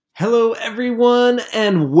Hello, everyone,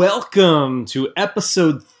 and welcome to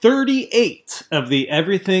episode 38 of the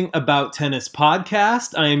Everything About Tennis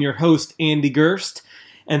podcast. I am your host, Andy Gerst,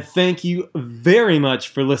 and thank you very much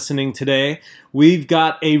for listening today. We've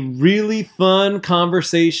got a really fun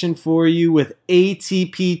conversation for you with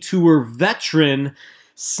ATP Tour veteran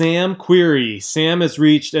Sam Querrey. Sam has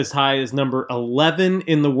reached as high as number 11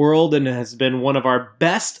 in the world and has been one of our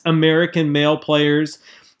best American male players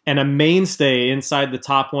and a mainstay inside the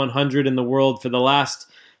top 100 in the world for the last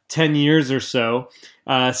 10 years or so.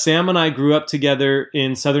 Sam and I grew up together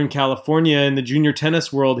in Southern California in the junior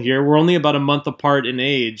tennis world here. We're only about a month apart in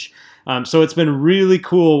age. So it's been really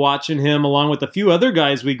cool watching him, along with a few other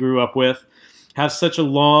guys we grew up with, have such a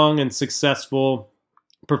long and successful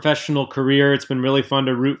professional career. It's been really fun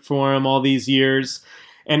to root for him all these years.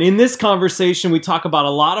 And in this conversation, we talk about a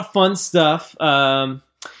lot of fun stuff,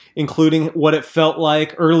 including what it felt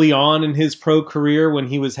like early on in his pro career when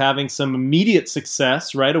he was having some immediate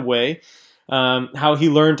success right away, how he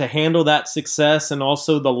learned to handle that success and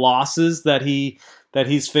also the losses that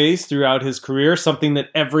he's faced throughout his career, something that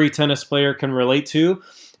every tennis player can relate to.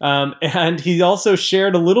 And he also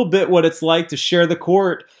shared a little bit what it's like to share the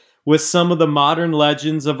court with some of the modern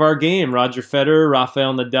legends of our game: Roger Federer,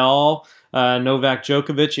 Rafael Nadal, Novak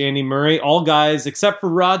Djokovic, Andy Murray, all guys except for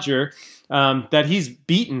Roger that he's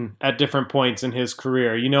beaten at different points in his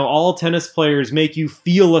career. You know, all tennis players make you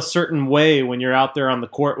feel a certain way when you're out there on the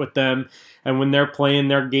court with them and when they're playing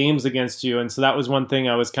their games against you. And so that was one thing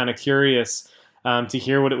I was kind of curious to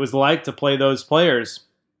hear what it was like to play those players.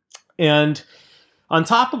 And on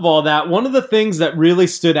top of all that, one of the things that really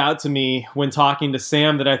stood out to me when talking to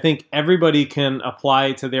Sam that I think everybody can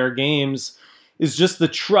apply to their games is just the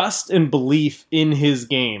trust and belief in his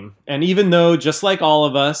game. And even though, just like all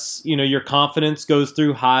of us, you know, your confidence goes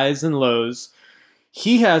through highs and lows,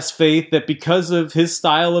 he has faith that because of his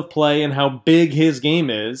style of play and how big his game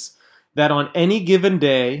is, that on any given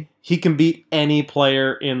day, he can beat any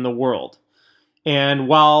player in the world. And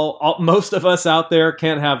while most of us out there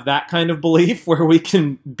can't have that kind of belief where we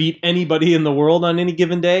can beat anybody in the world on any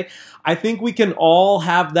given day, I think we can all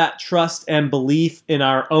have that trust and belief in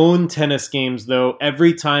our own tennis games, though,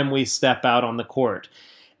 every time we step out on the court.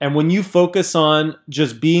 And when you focus on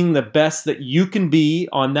just being the best that you can be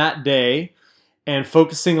on that day and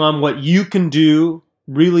focusing on what you can do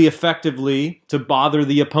really effectively to bother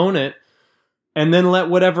the opponent, and then let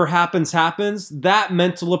whatever happens, that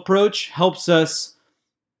mental approach helps us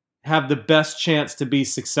have the best chance to be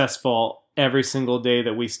successful every single day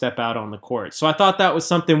that we step out on the court. So I thought that was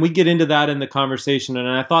something, we get into that in the conversation, and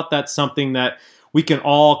I thought that's something that we can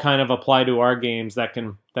all kind of apply to our games that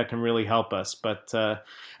can really help us. But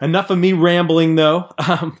enough of me rambling, though.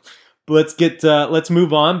 Let's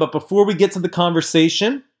move on. But before we get to the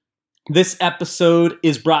conversation, this episode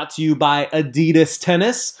is brought to you by Adidas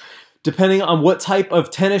Tennis. Depending on what type of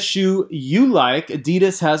tennis shoe you like,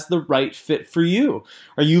 Adidas has the right fit for you.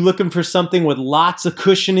 Are you looking for something with lots of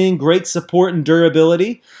cushioning, great support, and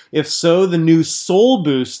durability? If so, the new Sole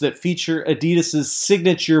Boosts that feature Adidas's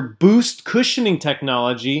signature Boost cushioning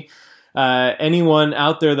technology. Anyone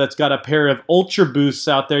out there that's got a pair of Ultra Boosts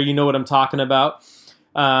out there, you know what I'm talking about.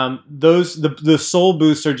 The Sole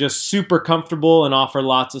Boosts are just super comfortable and offer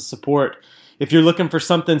lots of support. If you're looking for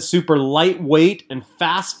something super lightweight and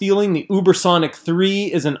fast feeling, the Ubersonic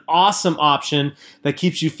 3 is an awesome option that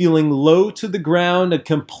keeps you feeling low to the ground and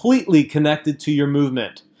completely connected to your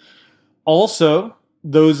movement. Also,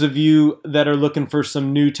 those of you that are looking for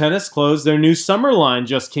some new tennis clothes, their new summer line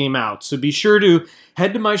just came out. So be sure to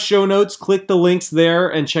head to my show notes, click the links there,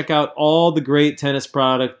 and check out all the great tennis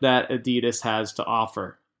product that Adidas has to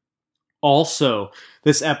offer. Also,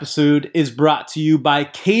 this episode is brought to you by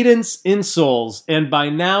Cadence insoles, and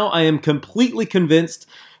by now I am completely convinced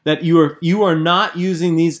that you are not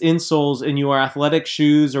using these insoles in your athletic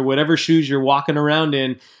shoes or whatever shoes you're walking around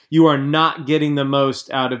in. You are not getting the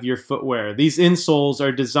most out of your footwear. These insoles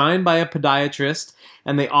are designed by a podiatrist,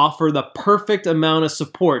 and they offer the perfect amount of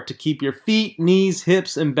support to keep your feet, knees,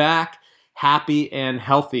 hips, and back happy and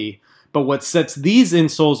healthy. But what sets these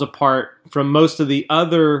insoles apart from most of the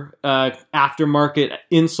other aftermarket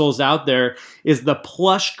insoles out there is the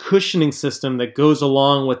plush cushioning system that goes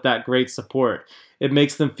along with that great support. It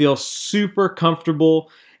makes them feel super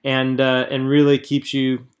comfortable and really keeps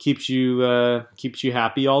you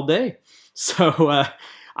happy all day. So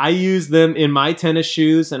I use them in my tennis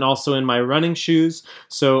shoes and also in my running shoes.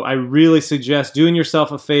 So I really suggest doing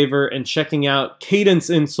yourself a favor and checking out Cadence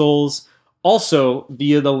insoles, also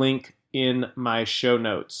via the link in my show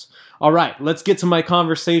notes. All right, let's get to my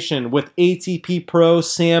conversation with ATP Pro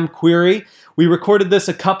Sam Querrey. We recorded this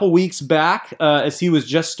a couple weeks back as he was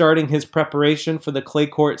just starting his preparation for the clay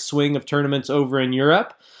court swing of tournaments over in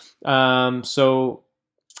Europe. So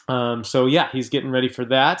yeah, he's getting ready for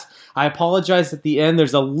that. I apologize at the end.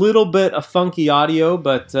 There's a little bit of funky audio,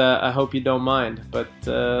 but I hope you don't mind. But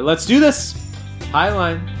let's do this.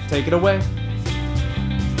 Highline, take it away.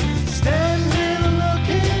 Standing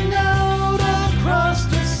looking out across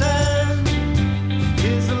the sand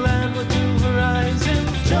is a land with two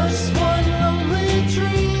horizons. Just one lonely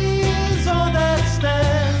tree is all that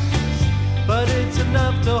stands, but it's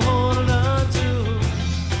enough to hold on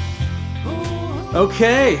to.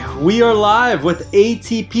 Okay, we are live with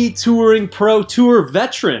ATP Touring Pro Tour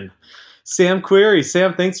veteran Sam Querrey.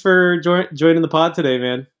 Sam, thanks for joining the pod today,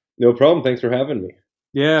 man. No problem. Thanks for having me.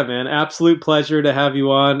 Yeah, man. Absolute pleasure to have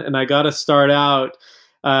you on. And I got to start out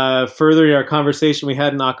furthering our conversation we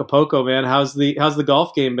had in Acapulco, man. How's the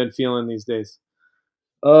golf game been feeling these days?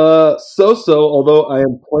 So. Although I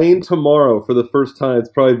am playing tomorrow for the first time. It's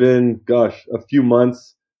probably been, a few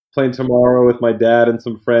months. Playing tomorrow with my dad and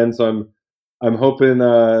some friends. So I'm hoping,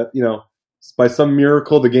 by some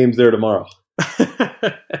miracle, the game's there tomorrow.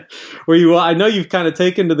 I know you've kind of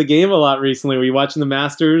taken to the game a lot recently. Were you watching the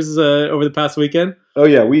Masters over the past weekend? Oh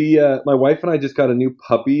yeah, my wife and I just got a new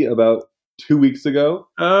puppy about 2 weeks ago.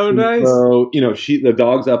 Oh, and nice. So the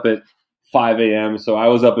dog's up at 5 a.m. So I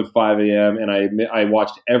was up at 5 a.m. and I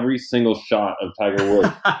watched every single shot of Tiger Woods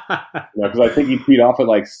because I think he teed off at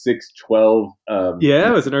like 6:12. Yeah,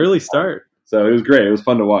 it was an early start. So it was great. It was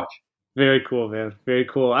fun to watch. Very cool, man. Very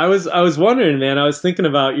cool. I was wondering, man. I was thinking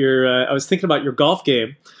about your golf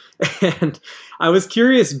game, and I was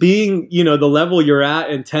curious, being the level you're at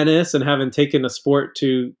in tennis and having taken a sport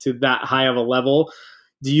to that high of a level.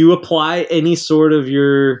 Do you apply any sort of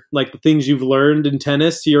your the things you've learned in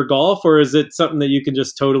tennis to your golf, or is it something that you can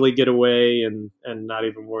just totally get away and not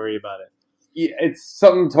even worry about it? Yeah, it's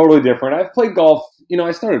something totally different. I've played golf.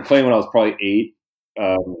 I started playing when I was probably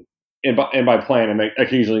 8. And by playing, I'm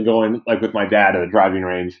occasionally going with my dad to the driving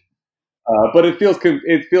range. But it feels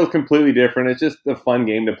completely different. It's just a fun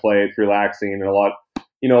game to play. It's relaxing, and a lot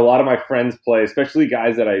of my friends play, especially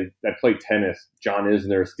guys that play tennis. John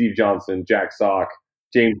Isner, Steve Johnson, Jack Sock,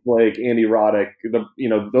 James Blake, Andy Roddick.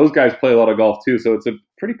 Those guys play a lot of golf too. So it's a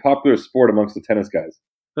pretty popular sport amongst the tennis guys.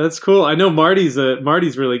 That's cool. I know Marty's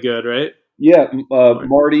really good, right? Yeah,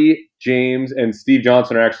 Marty, James, and Steve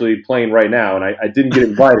Johnson are actually playing right now, and I didn't get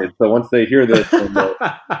invited. So once they hear this, I'm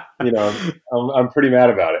pretty mad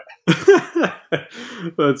about it.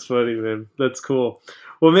 That's funny, man. That's cool.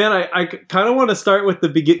 Well, man, I kind of want to start with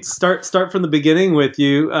start from the beginning with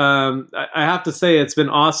you. I have to say it's been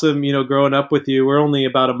awesome, growing up with you. We're only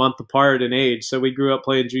about a month apart in age, so we grew up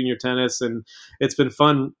playing junior tennis, and it's been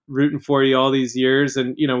fun rooting for you all these years.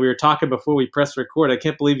 And we were talking before we pressed record. I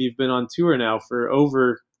can't believe you've been on tour now for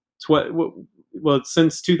over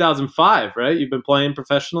since 2005, right? You've been playing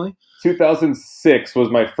professionally. 2006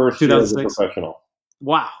 was my first year as a professional.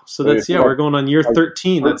 Wow. So we're going on year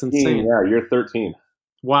 13. That's insane. Yeah, year 13.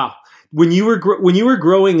 Wow. When you were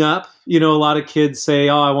growing up, a lot of kids say,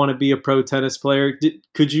 "Oh, I want to be a pro tennis player."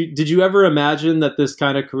 Did you ever imagine that this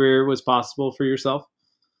kind of career was possible for yourself?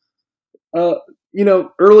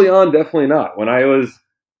 Early on, definitely not. When I was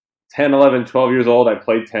 10, 11, 12 years old, I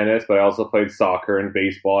played tennis, but I also played soccer and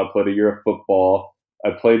baseball. I played a year of football.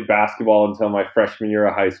 I played basketball until my freshman year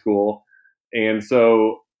of high school. And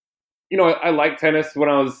so, I liked tennis when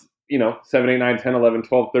I was 7, 8, 9, 10, 11,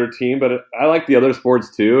 12, 13, but I liked the other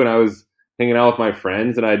sports too. And I was hanging out with my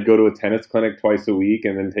friends, and I'd go to a tennis clinic twice a week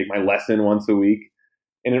and then take my lesson once a week.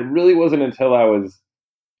 And it really wasn't until I was,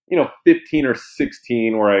 15 or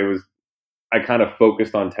 16 where I kind of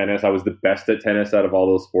focused on tennis. I was the best at tennis out of all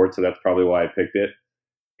those sports, so that's probably why I picked it.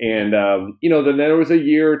 And, then there was a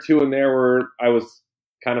year or two in there where I was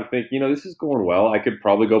kind of thinking, this is going well. I could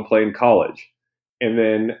probably go play in college. And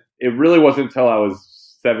then it really wasn't until I was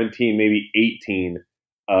 17, maybe 18,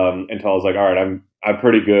 until I was like, all right, I'm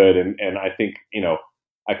pretty good, and I think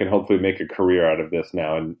I can hopefully make a career out of this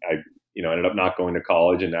now. And I ended up not going to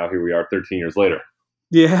college, and now here we are 13 years later.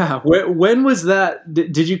 Yeah. When was that?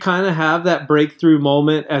 Did you kind of have that breakthrough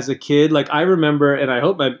moment as a kid? Like, I remember, and I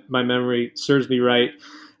hope my memory serves me right,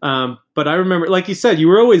 but I remember, like you said, you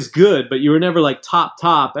were always good, but you were never like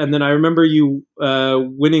top. And then I remember you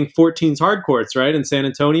winning 14's hard courts, right, in San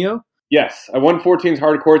Antonio? Yes, I won 14's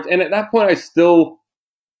hard courts, and at that point, I still,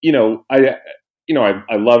 I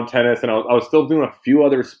loved tennis, and I was still doing a few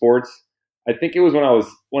other sports. I think it was when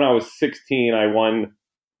I was 16, I won.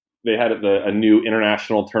 They had a new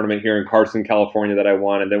international tournament here in Carson, California, that I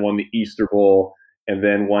won, and then won the Easter Bowl, and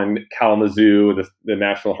then won Kalamazoo, the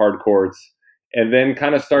national hard courts, and then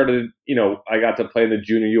kind of started, I got to play in the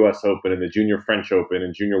Junior US Open and the Junior French Open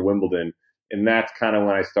and Junior Wimbledon. And that's kind of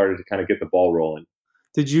when I started to kind of get the ball rolling.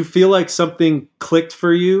 Did you feel like something clicked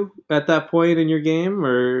for you at that point in your game,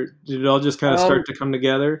 or did it all just kind of start to come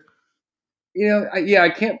together? I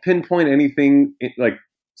can't pinpoint anything like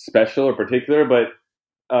special or particular, but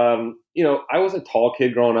I was a tall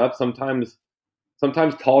kid growing up. Sometimes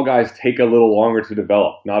tall guys take a little longer to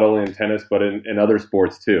develop, not only in tennis but in other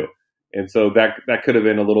sports too. And so that could have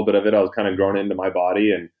been a little bit of it. I was kind of grown into my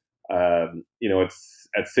body, and it's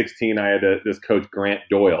at 16 I had this coach Grant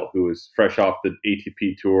Doyle, who was fresh off the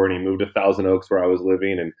ATP tour, and he moved to Thousand Oaks where I was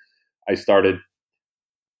living, and I started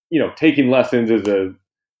taking lessons as a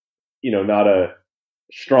not a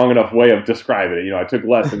strong enough way of describing it. I took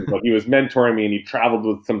lessons, but he was mentoring me, and he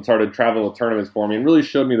started traveling with tournaments for me and really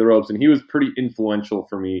showed me the ropes. And he was pretty influential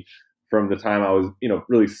for me from the time I was,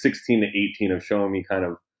 really 16 to 18, of showing me kind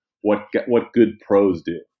of what good pros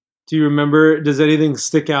do. Do you remember, does anything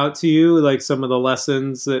stick out to you, like some of the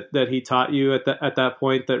lessons that he taught you at that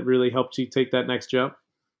point that really helped you take that next jump?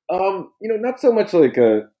 Not so much like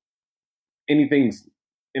anything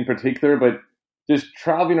in particular, but just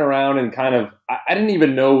traveling around and kind of, I didn't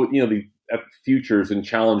even know, the futures and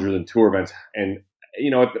challengers and tour events. And,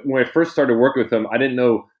 when I first started working with him, I didn't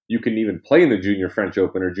know you can even play in the Junior French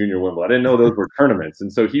Open or Junior Wimbledon. I didn't know those were tournaments.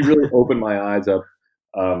 And so he really opened my eyes up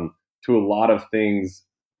to a lot of things,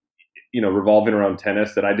 revolving around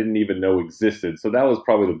tennis that I didn't even know existed. So that was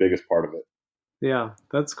probably the biggest part of it. Yeah,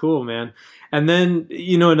 that's cool, man. And then,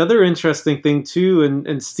 another interesting thing too,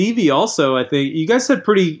 and Stevie also, I think you guys had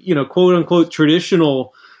pretty, quote unquote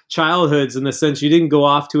traditional childhoods, in the sense you didn't go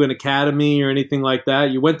off to an academy or anything like that.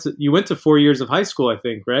 You went to 4 years of high school, I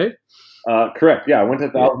think, right? Correct. Yeah. I went to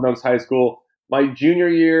Thousand Oaks High School. My junior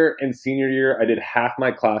year and senior year, I did half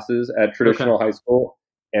my classes at traditional high school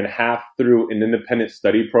and half through an independent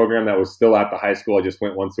study program that was still at the high school. I just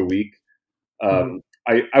went once a week.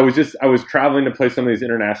 I was traveling to play some of these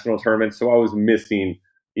international tournaments, so I was missing,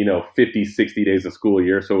 50, 60 days of school a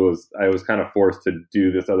year. So I was kind of forced to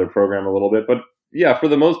do this other program a little bit. But yeah, for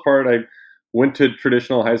the most part, I went to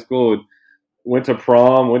traditional high school, went to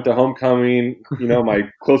prom, went to homecoming. My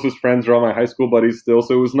closest friends are all my high school buddies still.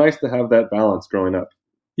 So it was nice to have that balance growing up.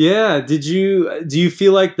 Yeah. Do you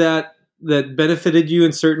feel like that benefited you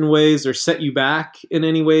in certain ways or set you back in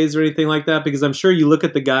any ways or anything like that? Because I'm sure you look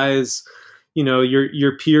at the guys,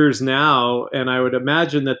 your peers now, and I would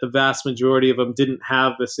imagine that the vast majority of them didn't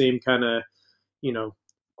have the same kind of,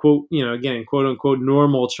 quote unquote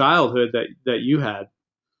normal childhood that you had.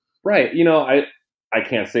 Right. I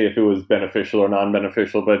can't say if it was beneficial or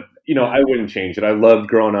non-beneficial, but I wouldn't change it. I loved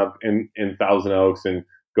growing up in Thousand Oaks and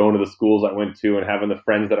going to the schools I went to and having the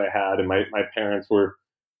friends that I had, and my parents were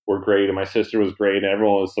great, and my sister was great, and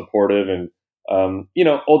everyone was supportive. And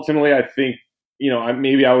ultimately I think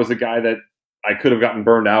maybe I was a guy that I could have gotten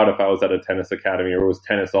burned out if I was at a tennis academy or it was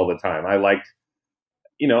tennis all the time. I liked,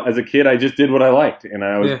 as a kid, I just did what I liked, and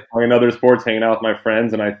I was playing other sports, hanging out with my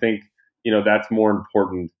friends. And I think, that's more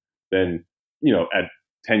important than, at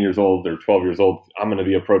 10 years old or 12 years old, I'm going to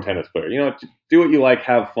be a pro tennis player. Do what you like,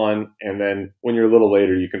 have fun. And then when you're a little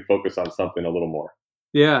later, you can focus on something a little more.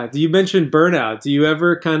 Yeah. Do you mention burnout? Do you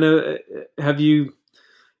ever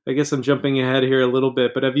I guess I'm jumping ahead here a little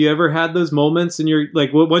bit, but have you ever had those moments in your, like,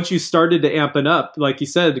 once you started to amp it up, like you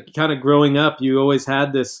said, kind of growing up, you always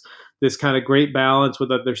had this kind of great balance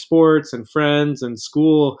with other sports and friends and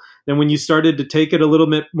school. Then when you started to take it a little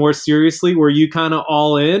bit more seriously, were you kind of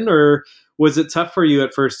all in, or was it tough for you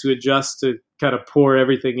at first to adjust to kind of pour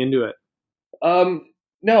everything into it?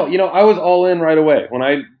 No, I was all in right away. When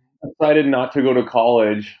I decided not to go to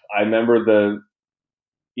college, I remember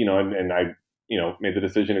and I, made the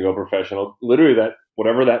decision to go professional. Literally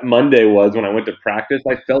whatever that Monday was when I went to practice,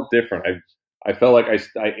 I felt different. I felt like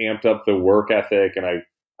I amped up the work ethic, and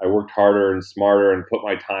I worked harder and smarter and put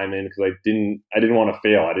my time in, because I didn't want to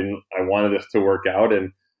fail. I wanted this to work out.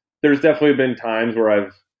 And there's definitely been times where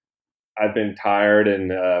I've been tired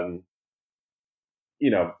and,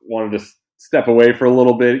 wanted to step away for a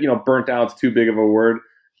little bit. Burnt out's too big of a word.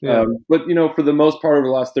 Yeah. But for the most part, over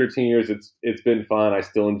the last 13 years, it's been fun. I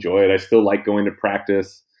still enjoy it. I still like going to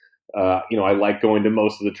practice. I like going to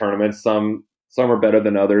most of the tournaments. Some are better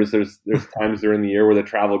than others. There's times during the year where the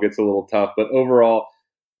travel gets a little tough, but overall,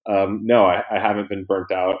 no, I haven't been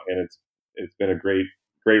burnt out, and it's been a great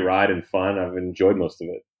ride and fun. I've enjoyed most of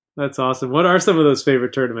it. That's awesome. What are some of those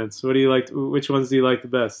favorite tournaments? What do you like? Which ones do you like the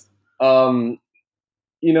best?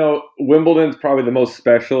 Wimbledon's probably the most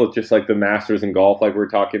special. It's just like the Masters in golf, like we were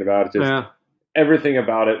talking about. It's just everything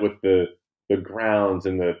about it, with the the grounds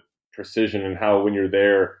and the precision, and how when you're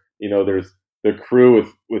there, there's the crew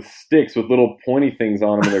with sticks with little pointy things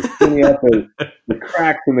on them, and they're cleaning up the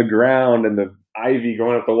cracks in the ground and the ivy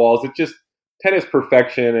going up the walls. It's just tennis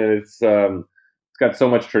perfection, and it's got so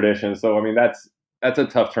much tradition. So I mean, that's a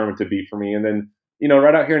tough tournament to beat for me. And then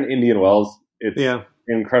right out here in Indian Wells, it's an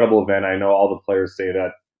incredible event. I know all the players say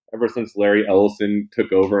that. Ever since Larry Ellison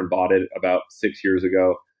took over and bought it about 6 years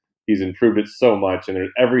ago, he's improved it so much. And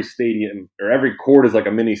every stadium or every court is like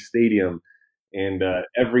a mini stadium. And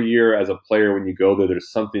every year as a player, when you go there,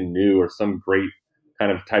 there's something new or some great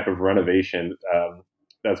kind of type of renovation.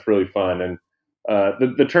 That's really fun. And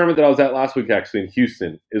the tournament that I was at last week, actually in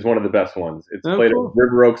Houston, is one of the best ones. It's played at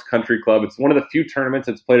River Oaks Country Club. It's one of the few tournaments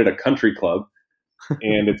that's played at a country club.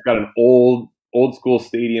 And it's got an old school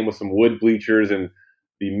stadium with some wood bleachers, and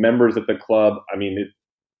the members at the club, I mean,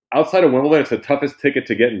 outside of Wimbledon, it's the toughest ticket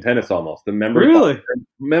to get in tennis almost. The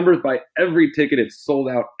members buy every ticket. It's sold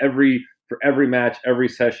out for every match, every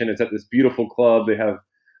session. It's at this beautiful club. They have,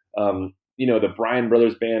 the Bryan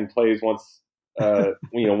Brothers band plays once,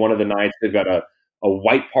 one of the nights. They've got a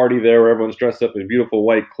white party there where everyone's dressed up in beautiful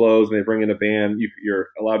white clothes, and they bring in a band. You're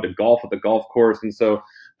allowed to golf at the golf course. And so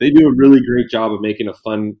they do a really great job of making it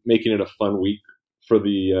a fun week for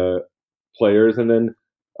the players. And then,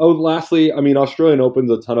 lastly, I mean, Australian Open's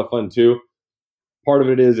a ton of fun too. Part of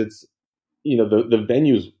it is it's, the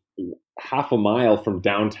venue's half a mile from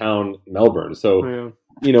downtown Melbourne. So,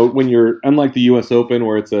 when you're, unlike the US Open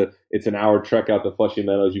where it's an hour trek out to Flushing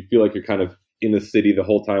Meadows, you feel like you're kind of in the city the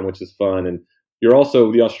whole time, which is fun. And you're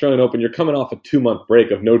also, the Australian Open, you're coming off a 2-month break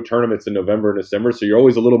of no tournaments in November and December. So you're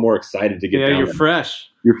always a little more excited to get down. Yeah, you're there. fresh.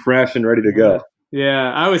 You're fresh and ready to go.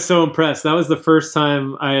 Yeah, I was so impressed. That was the first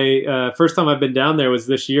time I've been down there was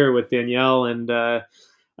this year with Danielle, and I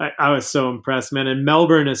was so impressed, man. And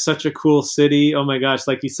Melbourne is such a cool city. Oh my gosh,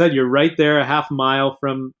 like you said, you're right there, a half mile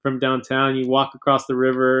from downtown. You walk across the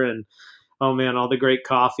river, and oh man, all the great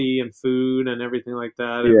coffee and food and everything like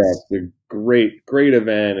that. It's a great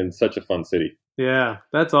event and such a fun city. Yeah,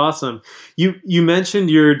 that's awesome. You mentioned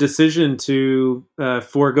your decision to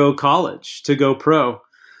forego college to go pro.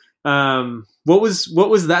 What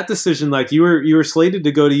was that decision like? You were slated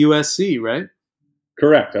to go to USC, right?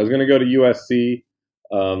 Correct. I was going to go to USC,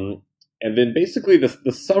 and then basically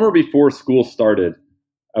the summer before school started,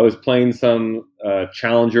 I was playing some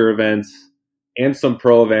challenger events and some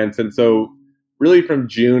pro events, and so really from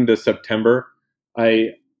June to September,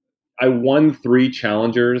 I won 3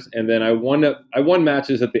 challengers, and then I won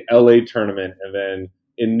matches at the LA tournament, and then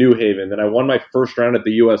in New Haven. Then I won my first round at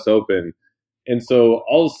the US Open. And so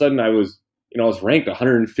all of a sudden I was ranked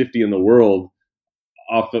 150 in the world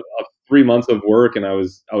off of 3 months of work, and I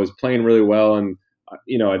was playing really well. And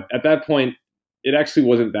at that point, it actually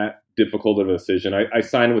wasn't that difficult of a decision. I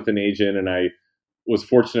signed with an agent, and I was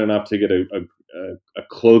fortunate enough to get a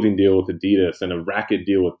clothing deal with Adidas and a racket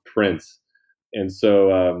deal with Prince. And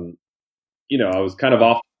so, I was kind of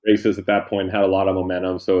off the races at that point and had a lot of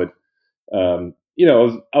momentum. So I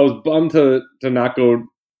was bummed to not go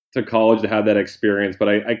to college to have that experience, but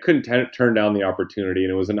I couldn't turn down the opportunity,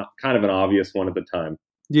 and it was kind of an obvious one at the time.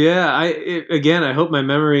 Yeah, I hope my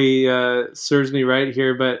memory serves me right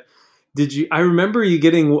here, but I remember you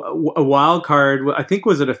getting a wild card. I think,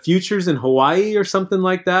 was it a Futures in Hawaii or something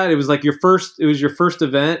like that? It was like your first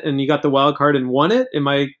event, and you got the wild card and won it. Am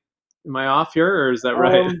I off here, or is that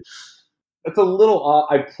right? It's a little off.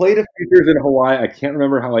 I played a Futures in Hawaii. I can't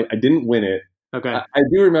remember how I didn't win it. Okay. I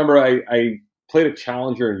do remember I played a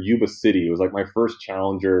challenger in Yuba City. It was like my first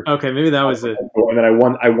challenger. Okay, maybe that was it. And then I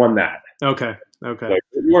won that. Okay. Like,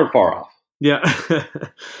 you weren't far off. Yeah.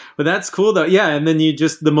 But that's cool though. Yeah, and then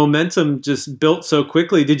the momentum just built so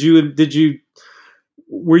quickly.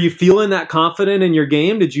 Were you feeling that confident in your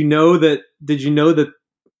game? Did you know that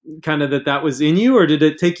kind of that was in you, or did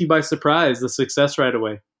it take you by surprise, the success right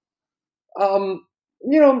away?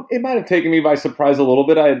 It might have taken me by surprise a little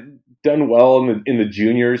bit. I had done well in the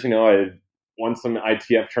juniors. I had won some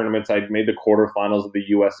ITF tournaments. I'd made the quarterfinals of the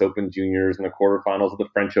US Open Juniors and the quarterfinals of the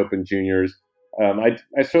French Open Juniors. I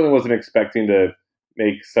certainly wasn't expecting to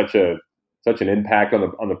make such an impact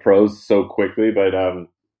on the pros so quickly, but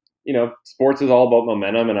sports is all about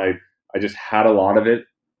momentum, and I just had a lot of it,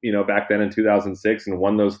 back then in 2006, and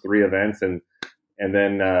won those 3 events, and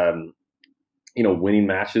then winning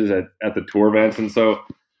matches at the tour events. And so,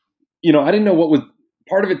 I didn't know what was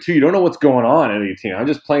part of it too. You don't know what's going on in your team. I'm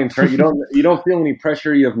just playing turn. You don't feel any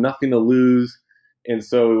pressure. You have nothing to lose. And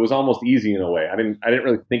so it was almost easy in a way. I didn't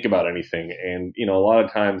really think about anything. And, a lot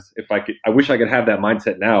of times I wish I could have that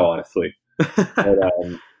mindset now, honestly. But,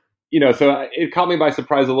 it caught me by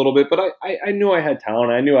surprise a little bit, but I knew I had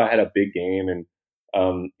talent. I knew I had a big game, and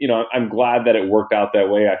I'm glad that it worked out that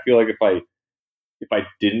way. I feel like if I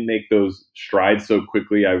didn't make those strides so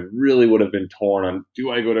quickly, I really would have been torn on,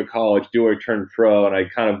 do I go to college? Do I turn pro? And I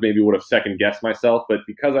kind of maybe would have second guessed myself. But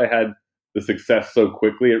because I had the success so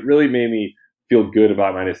quickly, it really made me feel good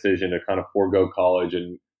about my decision to kind of forego college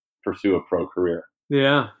and pursue a pro career.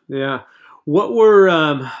 Yeah. What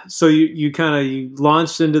were so you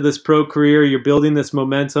launched into this pro career, you're building this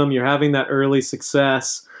momentum, you're having that early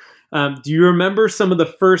success. Do you remember some of the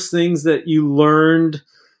first things that you learned,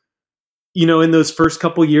 in those first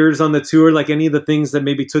couple years on the tour, like any of the things that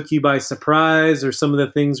maybe took you by surprise, or some of the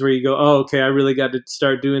things where you go, oh, okay, I really got to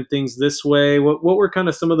start doing things this way? What were kind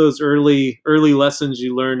of some of those early lessons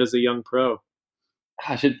you learned as a young pro?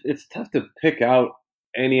 Gosh, it's tough to pick out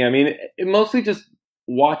any. I mean, it mostly just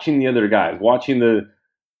watching the other guys, watching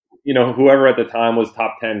whoever at the time was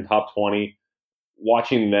top 10, top 20,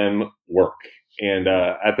 watching them work. And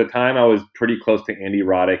at the time, I was pretty close to Andy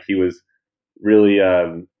Roddick. He was really,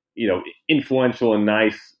 influential and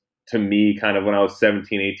nice to me kind of when I was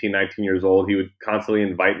 17, 18, 19 years old. He would constantly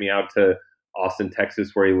invite me out to Austin,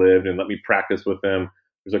 Texas, where he lived, and let me practice with him.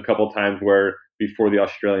 There's a couple times where before the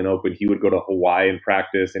Australian Open, he would go to Hawaii and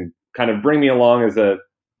practice and kind of bring me along as a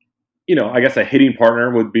hitting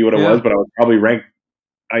partner would be what it was, but I was probably ranked,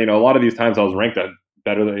 a lot of these times I was ranked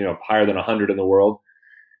better than, higher than 100 in the world.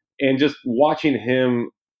 And just watching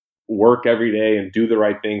him work every day and do the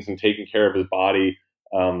right things and taking care of his body,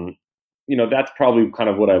 that's probably kind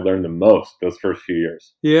of what I learned the most those first few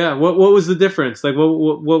years. Yeah. What was the difference? Like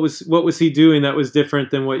what was he doing that was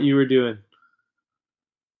different than what you were doing?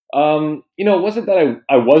 It wasn't that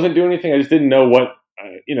I wasn't doing anything. I just didn't know what,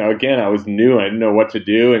 again, I was new. I didn't know what to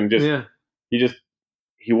do. And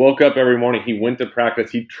he woke up every morning. He went to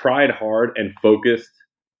practice. He tried hard and focused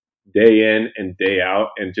day in and day out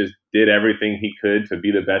and just did everything he could to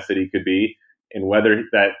be the best that he could be. And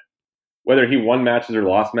whether he won matches or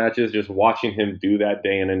lost matches, just watching him do that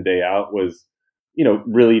day in and day out was,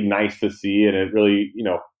 really nice to see. And it really,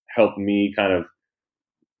 helped me kind of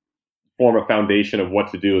form a foundation of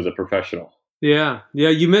what to do as a professional. Yeah.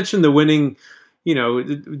 You mentioned the winning,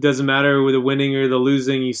 it doesn't matter with the winning or the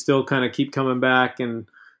losing, you still kind of keep coming back and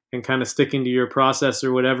kind of sticking to your process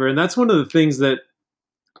or whatever. And that's one of the things that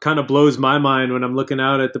kind of blows my mind when I'm looking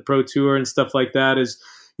out at the pro tour and stuff like that is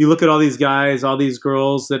you look at all these guys, all these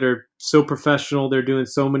girls that are so professional, they're doing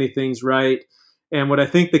so many things right. And what I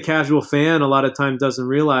think the casual fan a lot of time doesn't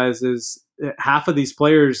realize is half of these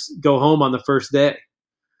players go home on the first day.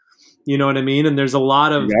 You know what I mean? And there's a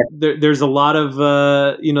lot of there's a lot of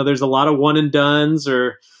one and dones,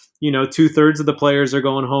 or 2/3 of the players are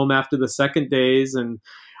going home after the second days. And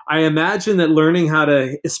I imagine that learning how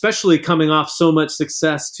to, especially coming off so much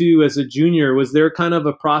success too as a junior, was there kind of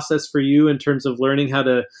a process for you in terms of learning how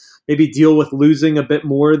to maybe deal with losing a bit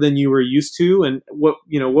more than you were used to? And what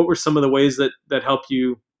were some of the ways that helped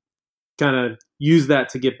you kind of use that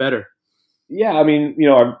to get better? Yeah, I mean,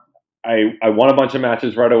 I won a bunch of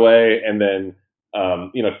matches right away, and then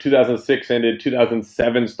 2006 ended,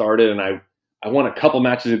 2007 started, and I won a couple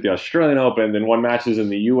matches at the Australian Open, then won matches in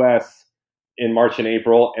the U.S. in March and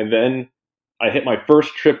April, and then I hit my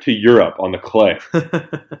first trip to Europe on the clay.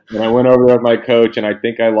 And I went over there with my coach, and I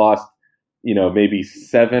think I lost, maybe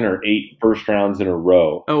 7 or 8 first rounds in a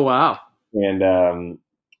row. Oh wow! And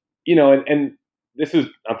and this is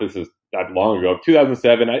that long ago,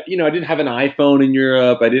 2007. I didn't have an iPhone in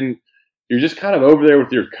Europe. You're just kind of over there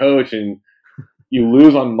with your coach, and you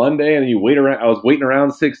lose on Monday, and you wait around. I was waiting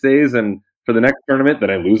around 6 days, and for the next tournament, then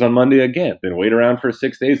I lose on Monday again. Then wait around for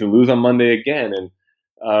 6 days and lose on Monday again.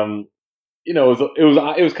 And it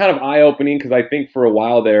was kind of eye opening, because I think for a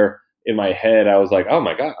while there in my head I was like, oh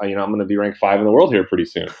my god, I'm going to be ranked 5 in the world here pretty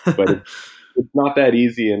soon. But it's not that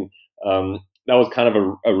easy, and that was kind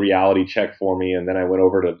of a reality check for me. And then I went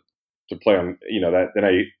over to play on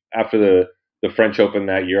after the French Open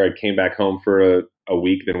that year, I came back home for a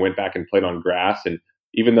week, then went back and played on grass. And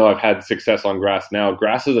even though I've had success on grass now,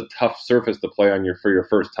 grass is a tough surface to play on for your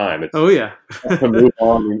first time. It's to move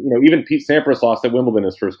on. And, even Pete Sampras lost at Wimbledon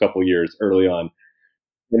his first couple of years early on.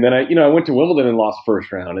 And then I went to Wimbledon and lost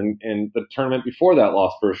first round, and the tournament before that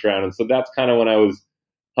lost first round. And so that's kind of when I was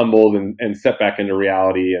humbled and set back into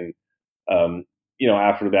reality. And,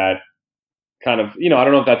 after that kind of, I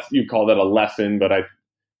don't know if you'd call that a lesson, but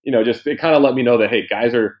it kind of let me know that, hey,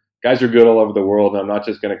 guys are good all over the world, and I'm not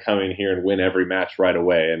just going to come in here and win every match right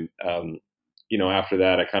away. And, after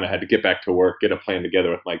that, I kind of had to get back to work, get a plan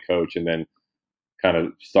together with my coach, and then kind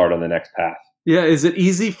of start on the next path. Yeah, is it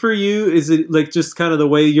easy for you? Is it like just kind of the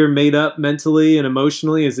way you're made up mentally and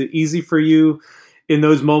emotionally? Is it easy for you in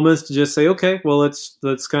those moments to just say, okay, well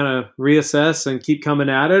let's kind of reassess and keep coming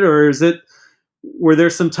at it, or is it were there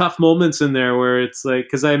some tough moments in there where it's like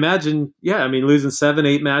because I imagine, yeah, I mean losing 7,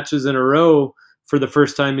 8 matches in a row for the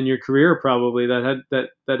first time in your career probably that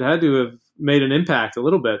had to have made an impact a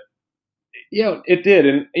little bit. Yeah, it did.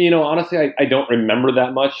 And, honestly, I don't remember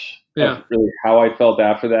that much Yeah, of really how I felt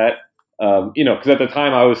after that. Because at the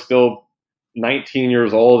time I was still 19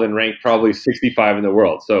 years old and ranked probably 65 in the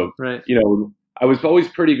world. So, right. I was always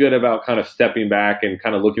pretty good about kind of stepping back and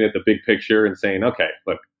kind of looking at the big picture and saying, okay,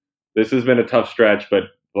 look, this has been a tough stretch, but,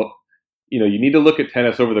 well, you need to look at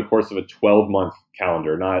tennis over the course of a 12-month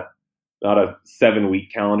calendar, not a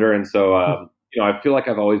 7-week calendar. And so, I feel like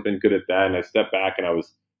I've always been good at that. And I stepped back and I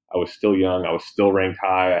was still young. I was still ranked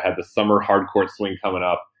high. I had the summer hard court swing coming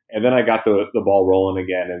up, and then I got the ball rolling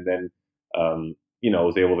again, and then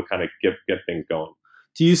was able to kind of get things going.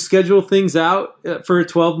 Do you schedule things out for a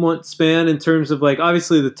 12-month span in terms of like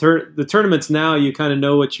obviously the tournaments now you kind of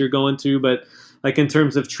know what you're going to, but like in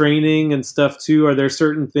terms of training and stuff too, are there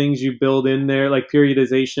certain things you build in there like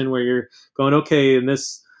periodization where you're going, okay, in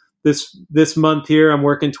this month here I'm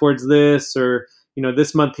working towards this, or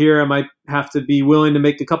this month here I might have to be willing to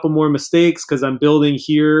make a couple more mistakes because I'm building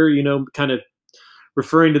here, kind of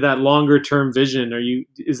referring to that longer term vision.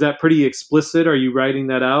 Is that pretty explicit? Are you writing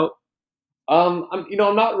that out? I'm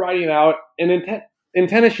not writing it out. And in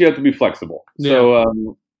tennis, you have to be flexible. Yeah.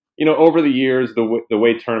 So, over the years, the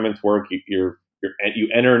way tournaments work, you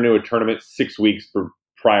enter into a tournament 6 weeks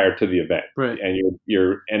prior to the event, right? And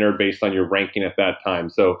you're entered based on your ranking at that time.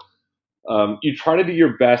 So, you try to do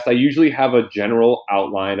your best. I usually have a general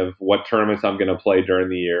outline of what tournaments I'm going to play during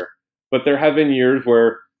the year, but there have been years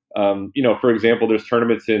where, for example, there's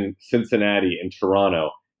tournaments in Cincinnati and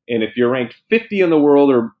Toronto. And if you're ranked 50 in the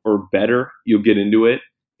world or better, you'll get into it.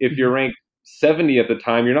 If you're ranked 70 at the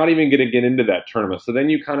time, you're not even going to get into that tournament. So then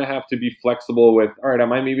you kind of have to be flexible with, all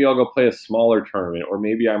right, maybe I'll go play a smaller tournament, or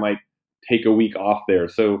maybe I might take a week off there.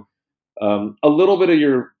 So a little bit of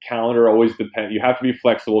your calendar always depends. You have to be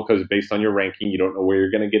flexible because based on your ranking, you don't know where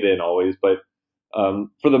you're going to get in always. But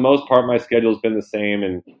for the most part, my schedule's been the same.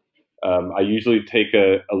 And I usually take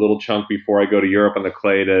a little chunk before I go to Europe on the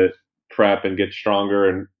clay to prep and get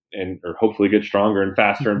stronger or hopefully get stronger and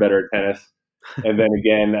faster and better at tennis. And then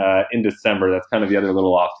again, in December, that's kind of the other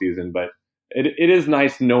little off season. But it is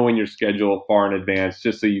nice knowing your schedule far in advance,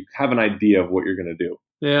 just so you have an idea of what you're going to do.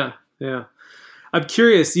 Yeah. Yeah. I'm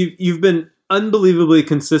curious. You've been unbelievably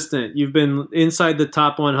consistent. You've been inside the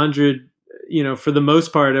top 100, for the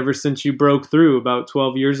most part, ever since you broke through about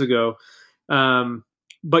 12 years ago.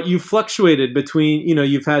 But you fluctuated between,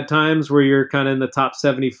 you've had times where you're kind of in the top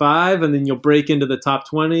 75 and then you'll break into the top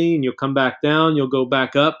 20 and you'll come back down, you'll go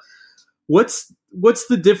back up. What's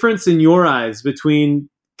the difference in your eyes between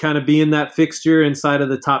kind of being that fixture inside of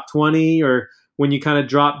the top 20 or when you kind of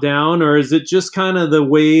drop down, or is it just kind of the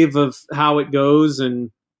wave of how it goes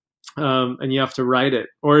and you have to ride it,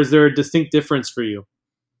 or is there a distinct difference for you?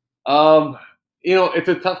 It's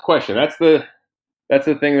a tough question. That's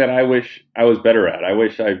the thing that I wish I was better at. I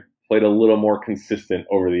wish I played a little more consistent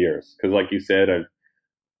over the years. Because like you said,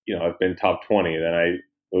 I've been top 20. Then I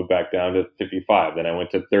moved back down to 55. Then I went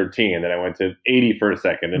to 13. Then I went to 80 for a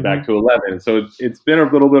second and back to 11. So it's been a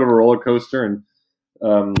little bit of a roller coaster. And,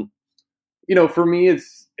 for me,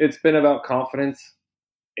 it's been about confidence.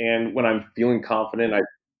 And when I'm feeling confident, I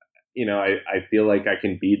feel like I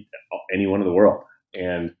can beat anyone in the world.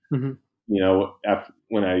 And,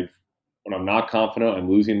 when I'm not confident, I'm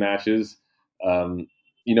losing matches.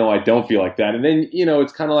 I don't feel like that. And then,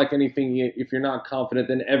 it's kind of like anything. If you're not confident,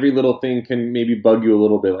 then every little thing can maybe bug you a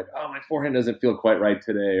little bit. Like, oh, my forehand doesn't feel quite right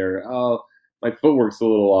today, or oh, my footwork's a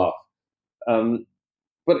little off.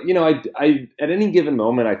 But I at any given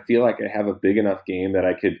moment, I feel like I have a big enough game that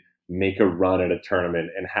I could make a run at a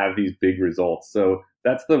tournament and have these big results. So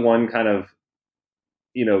that's the one kind of,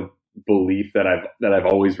 belief that I've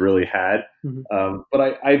always really had.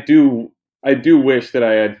 But I do wish that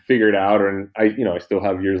I had figured out, and I still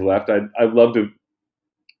have years left. I'd love to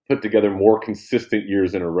put together more consistent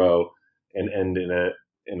years in a row and end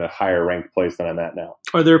in a higher ranked place than I'm at now.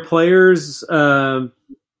 Are there players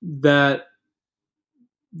that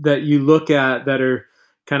you look at that are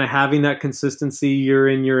kind of having that consistency year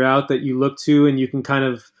in, year out that you look to and you can kind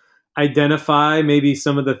of identify maybe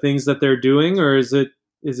some of the things that they're doing, or is it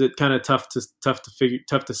kind of tough to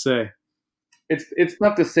say? It's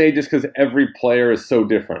tough to say just because every player is so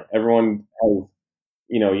different. Everyone has,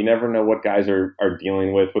 you never know what guys are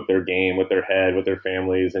dealing with their game, with their head, with their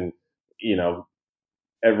families. And,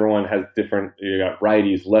 everyone has different. You got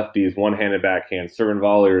righties, lefties, one-handed backhand, serve and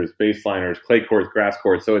volleyers, baseliners, clay courts, grass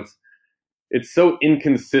courts. So it's so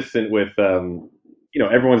inconsistent with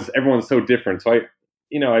everyone's so different. So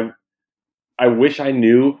I wish I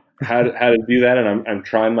knew how to do that, and I'm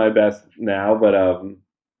trying my best now, but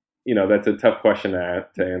that's a tough question to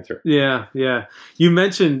answer. Yeah. You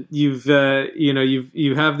mentioned you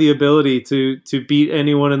have the ability to beat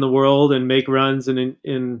anyone in the world and make runs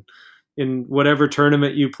in whatever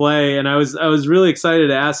tournament you play. And I was really excited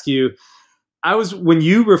to ask you. When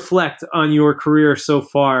you reflect on your career so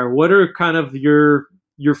far, what are kind of your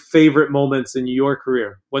favorite moments in your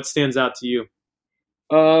career? What stands out to you?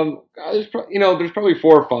 There's probably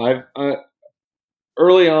 4 or 5.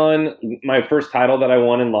 Early on, my first title that I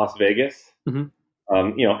won in Las Vegas. Mm-hmm.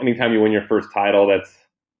 Anytime you win your first title, that's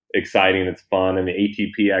exciting. It's fun, and the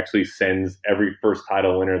ATP actually sends every first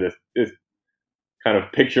title winner this kind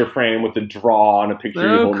of picture frame with the draw and a picture.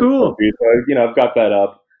 Oh, cool! So, I've got that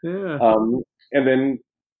up. Yeah. And then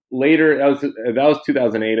later, that was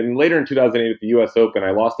 2008, and later in 2008 at the U.S. Open,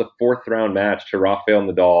 I lost a 4th round match to Rafael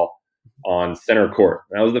Nadal on center court.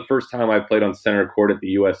 That was the first time I played on center court at the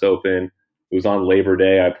U.S. Open. It was on Labor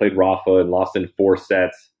Day. I played Rafa and lost in 4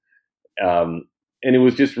 sets. And it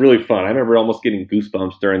was just really fun. I remember almost getting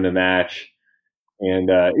goosebumps during the match. And,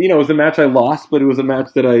 it was a match I lost, but it was a match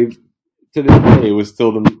that to this day, it was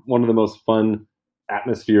still one of the most fun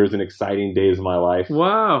atmospheres and exciting days of my life.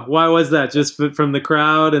 Wow. Why was that? Just from the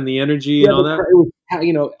crowd and the energy and all that? It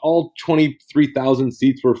was, all 23,000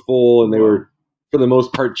 seats were full, and they were, for the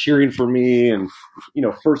most part, cheering for me. And,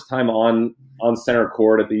 first time on center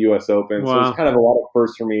court at the U.S. Open. Wow. So it was kind of a lot of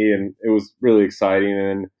firsts for me, and it was really exciting.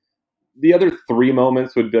 And the other 3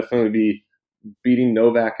 moments would definitely be beating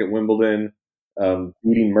Novak at Wimbledon,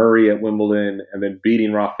 beating Murray at Wimbledon, and then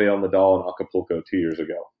beating Rafael Nadal in Acapulco 2 years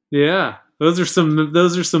ago. Yeah, those are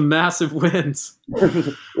some massive wins.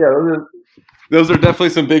 Yeah, those are definitely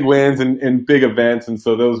some big wins and big events, and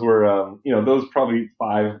so those were, those probably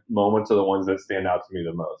 5 moments are the ones that stand out to me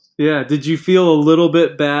the most. Yeah, did you feel a little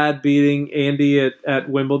bit bad beating Andy at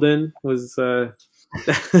Wimbledon? Yeah,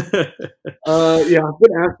 I've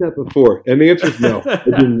been asked that before, and the answer is no. I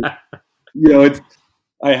didn't.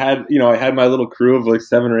 I had my little crew of like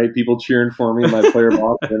 7 or 8 people cheering for me in my player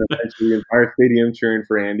box, and eventually the entire stadium cheering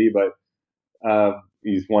for Andy. But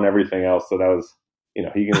he's won everything else, so that was,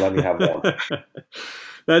 he can let me have one.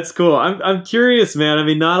 That's cool. I'm curious, man. I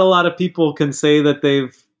mean, not a lot of people can say that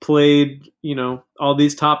they've played, all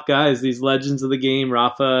these top guys, these legends of the game,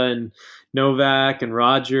 Rafa and Novak and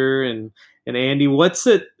Roger and Andy. What's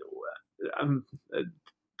it?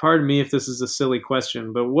 Pardon me if this is a silly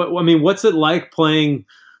question, but what's it like playing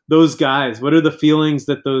those guys? What are the feelings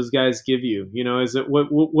that those guys give you? Is it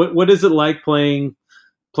what is it like playing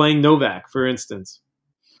Novak, for instance?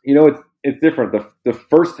 It's different. The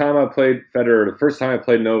first time I played Federer, the first time I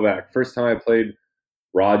played Novak, first time I played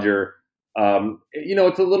Roger,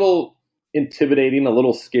 it's a little intimidating, a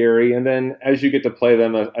little scary. And then as you get to play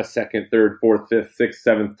them a second, third, fourth, fifth, sixth,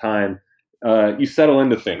 seventh time, you settle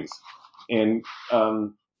into things. And,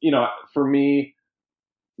 for me,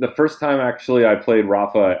 the first time actually I played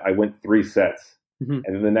Rafa, I went 3 sets. Mm-hmm.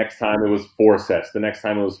 And then the next time it was 4 sets. The next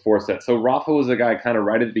time it was 4 sets. So Rafa was a guy kind of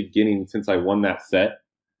right at the beginning, since I won that set.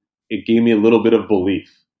 It gave me a little bit of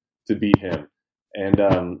belief to beat him.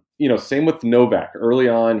 And, same with Novak. Early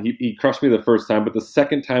on, he crushed me the first time, but the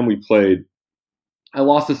second time we played, I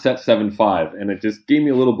lost a set 7-5. And it just gave me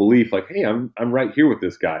a little belief like, hey, I'm right here with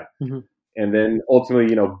this guy. Mm-hmm. And then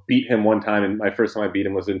ultimately, beat him one time. And my first time I beat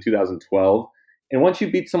him was in 2012. And once you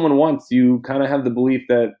beat someone once, you kind of have the belief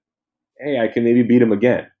that, hey, I can maybe beat him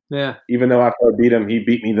again. Yeah. Even though after I beat him, he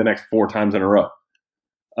beat me the next 4 times in a row.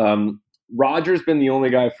 Roger's been the only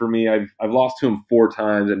guy for me. I've lost to him 4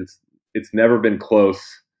 times, and it's never been close.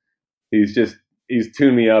 He's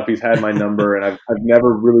tuned me up. He's had my number, and I've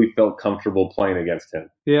never really felt comfortable playing against him.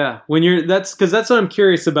 Yeah, that's what I'm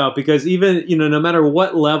curious about, because even no matter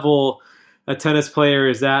what level a tennis player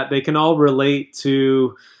is at, they can all relate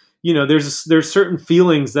to. There's certain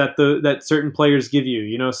feelings that certain players give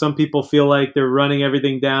you. Some people feel like they're running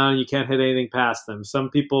everything down. You can't hit anything past them. Some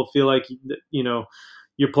people feel like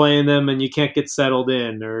you're playing them and you can't get settled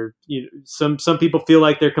in, or some people feel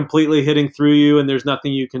like they're completely hitting through you and there's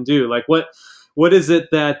nothing you can do. Like what is it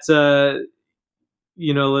that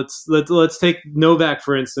let's take Novak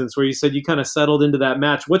for instance, where you said you kind of settled into that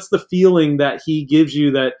match. What's the feeling that he gives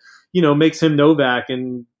you that makes him Novak,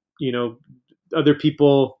 and other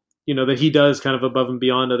people that he does kind of above and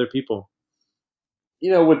beyond other people?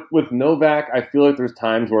 With Novak, I feel like there's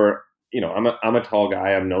times where I'm a tall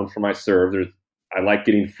guy. I'm known for my serve. I like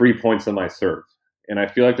getting free points on my serve. And I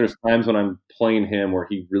feel like there's times when I'm playing him where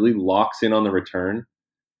he really locks in on the return.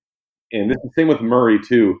 And this is the same with Murray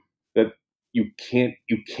too, that you can't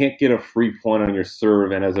get a free point on your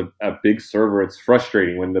serve. And as a big server, it's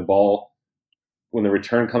frustrating when when the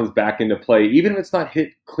return comes back into play, even if it's not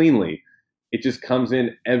hit cleanly, it just comes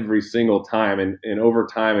in every single time. And over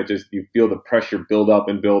time, you feel the pressure build up.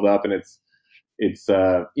 And that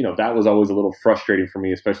was always a little frustrating for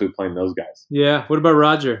me, especially playing those guys. Yeah. What about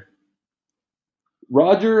Roger?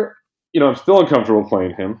 Roger, I'm still uncomfortable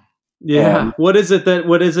playing him. Yeah. What is it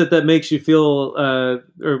that makes you feel,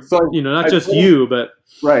 not just you, but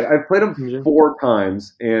right. I've played him 4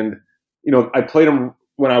 times, and I played him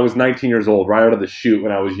when I was 19 years old, right out of the chute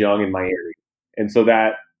when I was young in Miami, and so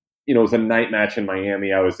that it was a night match in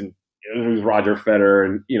Miami. It was Roger Federer,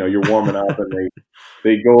 and you're warming up, and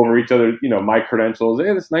they go over each other, my credentials.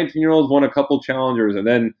 Hey, this 19-year-old's won a couple challengers, and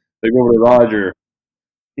then they go over to Roger,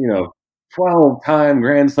 12-time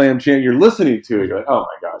Grand Slam champ. You're listening to it. You're like, oh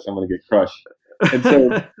my gosh, I'm going to get crushed. And so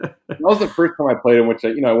that was the first time I played him, which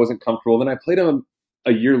I wasn't comfortable. Then I played him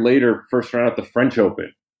a year later, first round at the French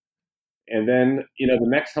Open. And then, the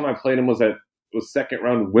next time I played him was second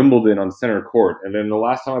round Wimbledon on center court. And then the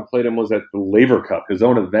last time I played him was at the Laver Cup, his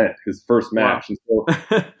own event, his first match. Wow. And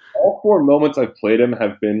so all 4 moments I've played him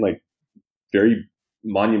have been like very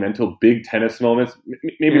monumental, big tennis moments.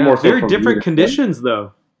 Maybe more so very different conditions,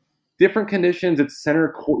 though. Different conditions. It's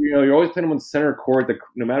center court. You're always playing him on center court.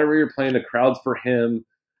 No matter where you're playing, the crowd's for him.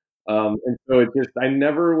 And so I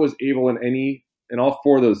never was able in all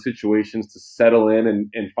 4 of those situations to settle in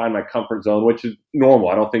and find my comfort zone, which is normal.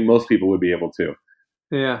 I don't think most people would be able to.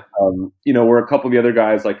 Yeah. Where a couple of the other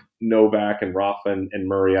guys like Novak and Rafa and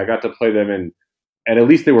Murray, I got to play them and at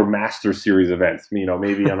least they were Master Series events,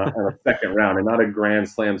 maybe on a second round and not a Grand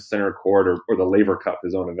Slam center court or the Laver Cup,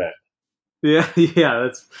 his own event. Yeah,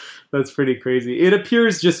 that's pretty crazy. It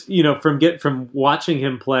appears just, from watching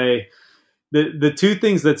him play, the 2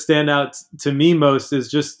 things that stand out to me most is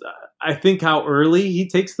just, I think how early he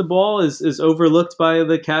takes the ball is overlooked by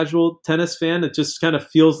the casual tennis fan. It just kind of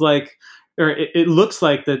feels like, or it looks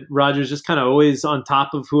like that Roger's just kind of always on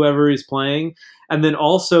top of whoever he's playing. And then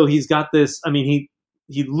also he's got this, he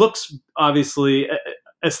looks obviously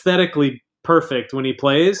aesthetically perfect when he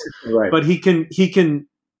plays, right. But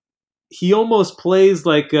he almost plays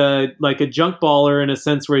like a junk baller in a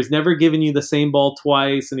sense where he's never giving you the same ball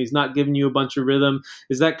twice and he's not giving you a bunch of rhythm.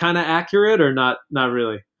 Is that kind of accurate or not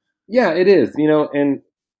really? Yeah, it is. And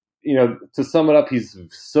to sum it up, he's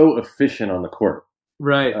so efficient on the court.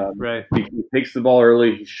 Right, right. He takes the ball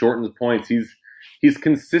early. He shortens points. He's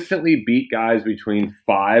consistently beat guys between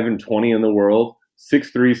 5 and 20 in the world,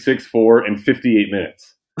 6'3", 6'4", in 58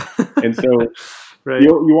 minutes. And so right.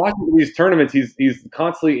 you watch these tournaments, he's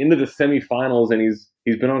constantly into the semifinals, and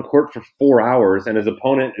he's been on court for 4 hours, and his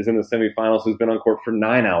opponent is in the semifinals who's been on court for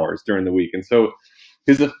 9 hours during the week. And so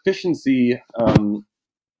his efficiency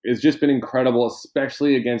has just been incredible,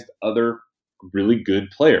 especially against other really good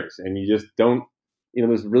players. And you just don't,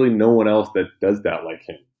 there's really no one else that does that like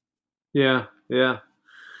him. Yeah, yeah.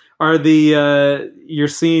 Are you're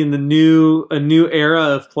seeing a new era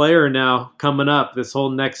of player now coming up? This whole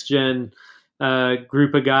next gen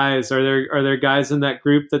group of guys. Are there guys in that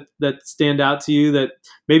group that stand out to you that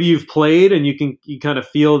maybe you've played and you kind of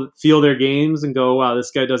feel their games and go, wow, this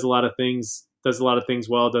guy does a lot of things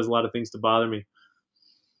well, does a lot of things to bother me?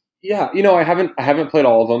 Yeah, I haven't played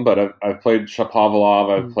all of them, but I've played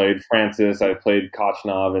Shapovalov, I've played Francis, I've played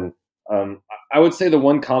Kachnov, and I would say the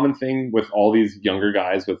one common thing with all these younger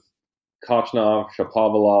guys, with Kachnov,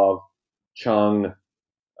 Shapovalov, Chung,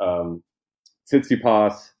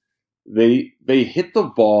 Tsitsipas, they hit the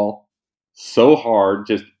ball so hard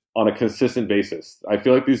just on a consistent basis. I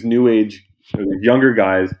feel like these new age, these younger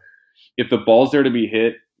guys, if the ball's there to be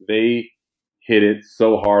hit, they hit it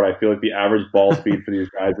so hard. I feel like the average ball speed for these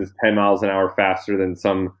guys is 10 miles an hour faster than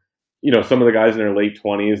some of the guys in their late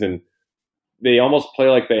 20s, and they almost play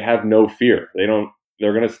like they have no fear.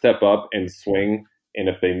 They're going to step up and swing, and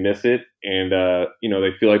if they miss it and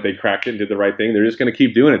they feel like they cracked it and did the right thing, they're just going to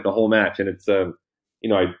keep doing it the whole match. And it's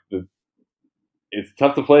it's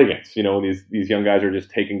tough to play against, when these young guys are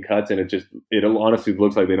just taking cuts, and it honestly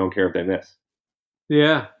looks like they don't care if they miss.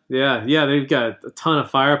 Yeah. They've got a ton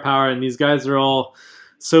of firepower, and these guys are all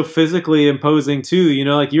so physically imposing too.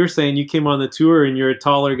 Like you were saying, you came on the tour and you're a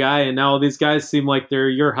taller guy, and now all these guys seem like they're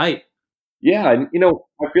your height. Yeah, and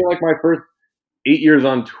I feel like my first 8 years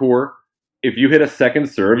on tour, if you hit a second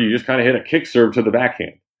serve, you just kind of hit a kick serve to the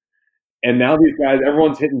backhand. And now these guys,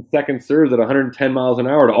 everyone's hitting second serves at 110 miles an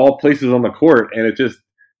hour to all places on the court, and it just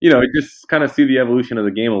kind of see the evolution of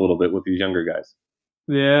the game a little bit with these younger guys.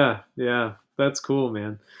 Yeah. That's cool,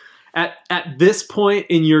 man. At this point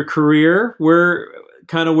in your career, where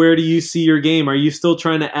do you see your game? Are you still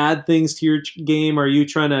trying to add things to your game? Are you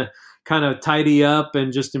trying to kind of tidy up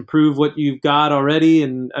and just improve what you've got already?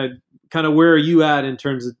 And kind of where are you at in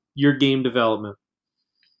terms of your game development?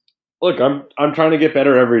 Look, I'm trying to get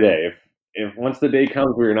better every day. If once the day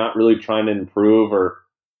comes where you're not really trying to improve or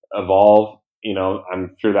evolve,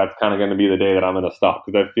 I'm sure that's kind of going to be the day that I'm going to stop,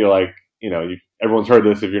 because I feel like everyone's heard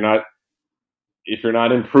this. If you're not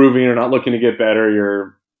improving or not looking to get better,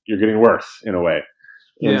 you're getting worse in a way.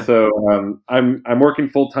 And Yeah. so I'm working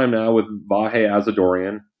full time now with Vahe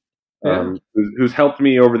Azadorian, who's helped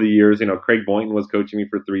me over the years. Craig Boynton was coaching me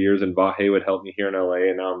for 3 years, and Vahe would help me here in LA,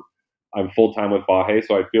 and now I'm full time with Vahe.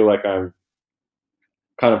 So I feel like I'm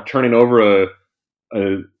kind of turning over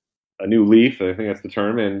a new leaf. I think that's the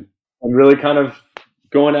term, and I'm really kind of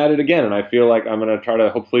going at it again. And I feel like I'm going to try to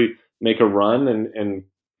hopefully make a run and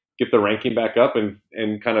get the ranking back up and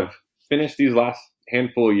kind of finish these last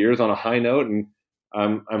handful of years on a high note. And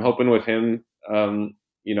I'm hoping with him,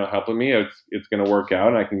 helping me, it's going to work out,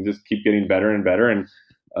 and I can just keep getting better and better. And,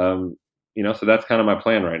 so that's kind of my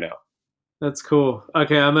plan right now. That's cool.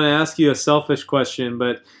 Okay, I'm going to ask you a selfish question,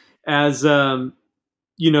 but as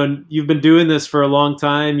you've been doing this for a long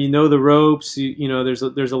time, the ropes.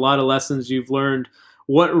 There's a lot of lessons you've learned.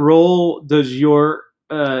 What role does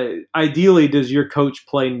ideally does your coach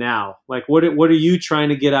play now? Like, what are you trying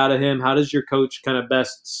to get out of him? How does your coach kind of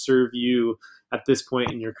best serve you at this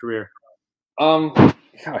point in your career? That's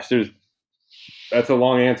a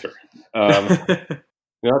long answer. It's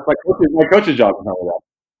my coach's job to tell me that.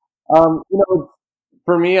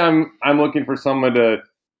 For me, I'm looking for someone to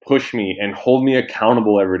push me and hold me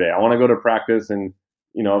accountable every day. I want to go to practice, and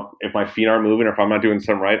if my feet aren't moving or if I'm not doing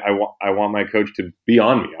something right, I want my coach to be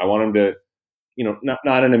on me. I want him to,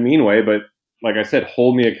 not in a mean way, but like I said,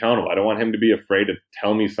 hold me accountable. I don't want him to be afraid to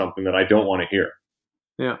tell me something that I don't want to hear.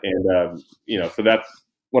 Yeah. And so that's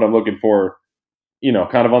what I'm looking for,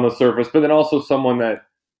 kind of on the surface, but then also someone that,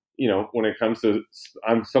 when it comes to,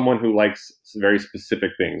 I'm someone who likes very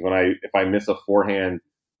specific things. If I miss a forehand,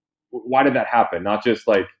 why did that happen? Not just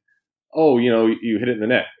like, oh, you hit it in the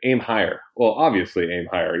net, aim higher. Well, obviously aim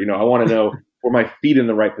higher. I want to know were my feet in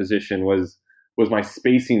the right position? Was my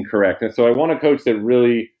spacing correct? And so I want a coach that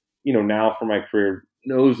really, now for my career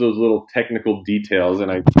knows those little technical details.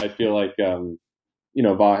 And I feel like,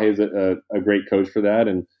 Vahe is a great coach for that.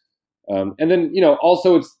 And then,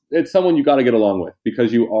 also it's someone you got to get along with,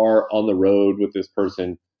 because you are on the road with this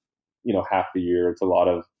person, half the year. It's a lot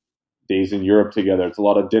of days in Europe together. It's a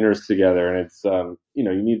lot of dinners together. And it's,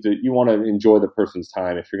 you want to enjoy the person's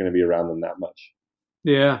time if you're going to be around them that much.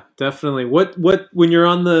 Yeah, definitely. What, when you're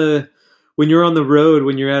on the road,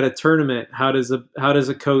 when you're at a tournament, how does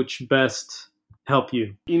a coach best help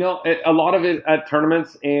you? A lot of it at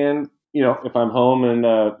tournaments, and, if I'm home in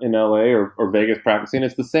LA or Vegas practicing,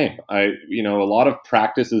 it's the same. A lot of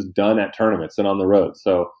practice is done at tournaments and on the road.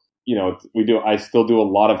 So, I still do a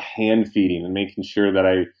lot of hand feeding and making sure that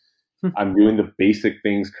I'm doing the basic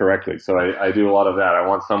things correctly. So I do a lot of that. I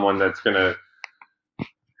want someone that's going to,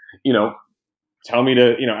 tell me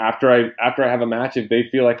to, after I have a match, if they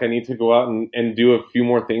feel like I need to go out and do a few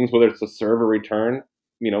more things, whether it's a serve or return,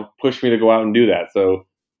 push me to go out and do that. So,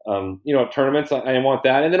 at tournaments, I want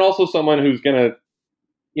that. And then also someone who's going to,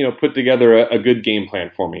 put together a good game plan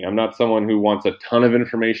for me. I'm not someone who wants a ton of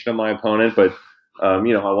information on my opponent, but, I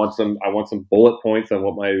want some bullet points on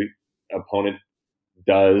what my opponent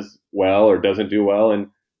does well or doesn't do well. And,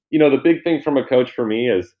 the big thing from a coach for me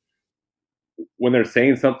is when they're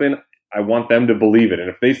saying something, I want them to believe it. And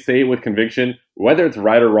if they say it with conviction, whether it's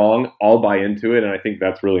right or wrong, I'll buy into it. And I think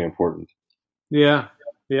that's really important. Yeah.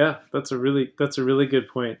 Yeah. That's a really good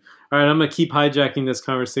point. All right. I'm going to keep hijacking this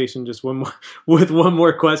conversation with one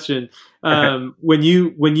more question. When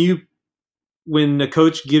the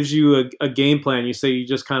coach gives you a game plan, you say you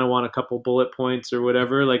just kind of want a couple bullet points or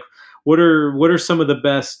whatever, like what are some of the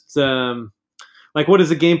best, what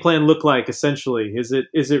does a game plan look like essentially? Is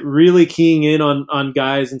it really keying in on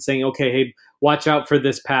guys and saying, okay, hey, watch out for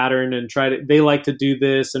this pattern and they like to do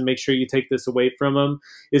this and make sure you take this away from them?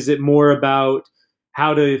 Is it more about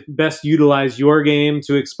how to best utilize your game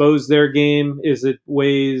to expose their game? Is it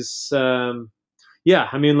ways, what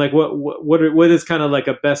is kind of like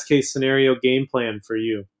a best case scenario game plan for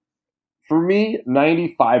you? For me,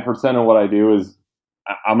 95% of what I do is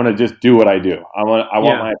I'm going to just do what I do. I want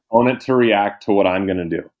my opponent to react to what I'm going to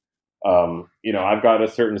do. I've got a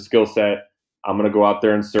certain skill set. I'm going to go out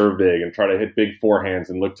there and serve big and try to hit big forehands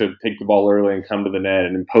and look to take the ball early and come to the net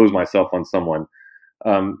and impose myself on someone.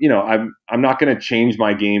 I'm not going to change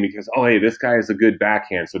my game because, oh, hey, this guy has a good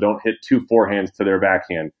backhand, so don't hit 2 forehands to their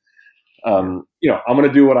backhand. I'm going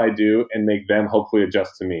to do what I do and make them hopefully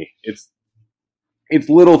adjust to me. It's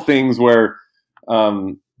little things where,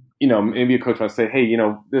 maybe a coach might say, hey,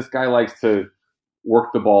 this guy likes to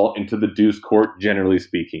work the ball into the deuce court, generally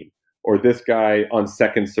speaking, or this guy on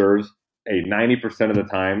second serves, 90% of the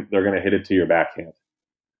time they're going to hit it to your backhand.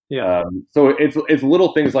 Yeah. So it's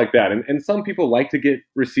little things like that, and some people like to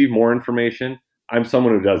receive more information. I'm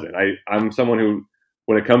someone who doesn't. I'm someone who,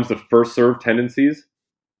 when it comes to first serve tendencies,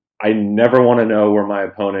 I never want to know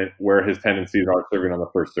where his tendencies are serving on the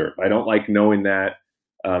first serve. I don't like knowing that.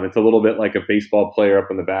 It's a little bit like a baseball player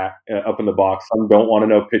up in the box. Some don't want to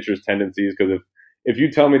know pitchers' tendencies because if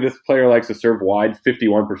you tell me this player likes to serve wide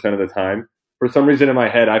 51% of the time, for some reason in my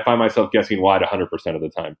head I find myself guessing wide 100% of the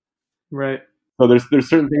time. Right. So there's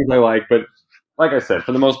certain things I like, but like I said,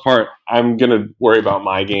 for the most part, I'm gonna worry about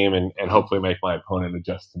my game and hopefully make my opponent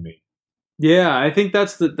adjust to me. Yeah, I think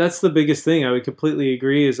that's the biggest thing. I would completely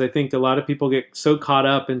agree. Is I think a lot of people get so caught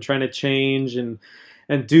up in trying to change and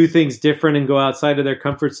do things different and go outside of their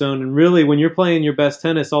comfort zone. And really, when you're playing your best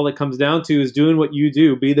tennis, all it comes down to is doing what you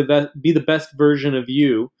do. Be the best version of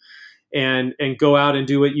you, and go out and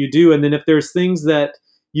do what you do. And then if there's things that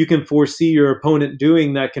you can foresee your opponent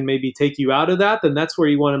doing that can maybe take you out of that, then that's where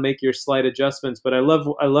you want to make your slight adjustments. But I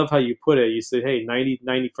love how you put it. You said, hey,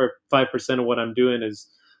 95% of what I'm doing is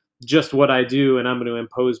just what I do, and I'm going to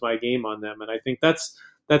impose my game on them. And I think that's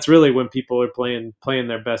really when people are playing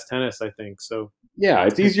their best tennis, I think. So yeah,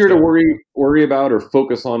 it's easier to worry about or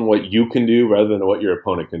focus on what you can do rather than what your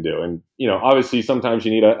opponent can do. And obviously sometimes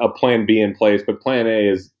you need a plan B in place, but plan A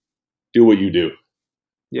is do what you do.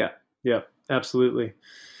 Yeah, absolutely.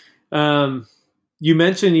 You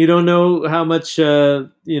mentioned you don't know how much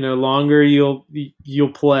longer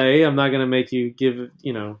you'll play. I'm not going to make you give.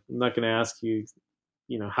 I'm not going to ask you.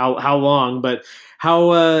 How long, but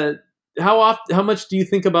how much do you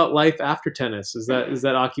think about life after tennis? Does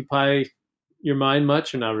that occupy your mind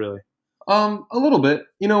much or not really? A little bit.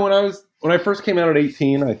 When I first came out at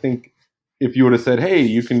 18, I think if you would have said, hey,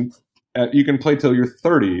 you can play till you're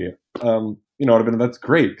 30, I'd have been, that's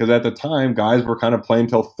great, because at the time guys were kind of playing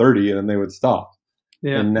till 30 and then they would stop.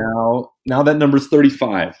 Yeah. And now that number's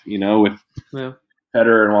 35. With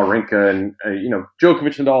Federer and Wawrinka and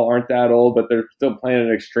Djokovic and Nadal aren't that old, but they're still playing at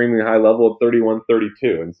an extremely high level at 31,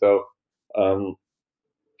 32. And so,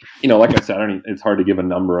 like I said, it's hard to give a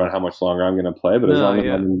number on how much longer I'm going to play, but as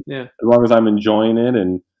long as I'm enjoying it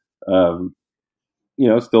and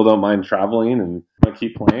still don't mind traveling and I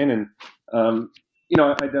keep playing. And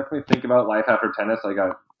I definitely think about life after tennis. I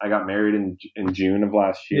got married in June of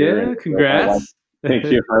last year. Yeah, congrats. Thank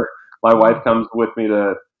you. My wife comes with me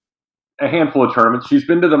to a handful of tournaments. She's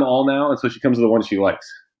been to them all now, and so she comes to the one she likes.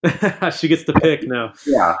 She gets to pick now.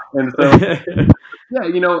 Yeah, and so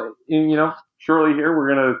surely here we're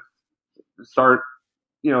gonna start,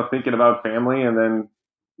 thinking about family, and then,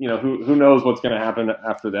 who knows what's gonna happen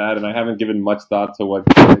after that. And I haven't given much thought to what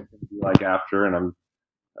it's gonna be like after. And I'm,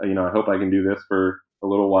 I hope I can do this for a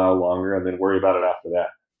little while longer, and then worry about it after that.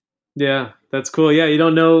 Yeah, that's cool. Yeah, you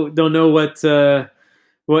don't know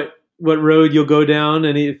what road you'll go down.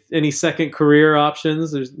 Any second career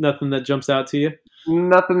options? There's nothing that jumps out to you.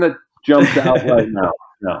 Nothing that jumps out right now.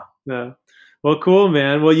 No. Well, cool,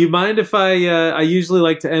 man. Well, you mind if I usually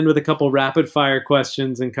like to end with a couple rapid fire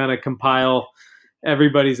questions and kind of compile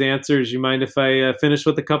everybody's answers. You mind if I finish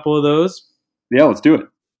with a couple of those? Yeah, let's do it.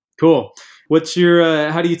 Cool. What's your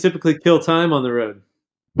how do you typically kill time on the road?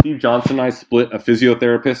 Steve Johnson and I split a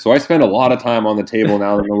physiotherapist, so I spend a lot of time on the table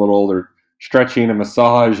now that I'm a little older, stretching and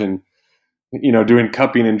massage and doing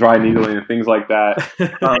cupping and dry needling and things like that.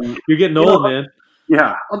 You're getting old, man.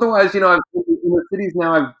 Yeah. Otherwise, in the cities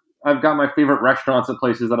now, I've got my favorite restaurants at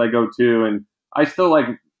places that I go to, and I still like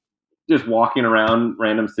just walking around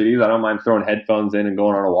random cities. I don't mind throwing headphones in and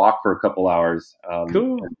going on a walk for a couple hours.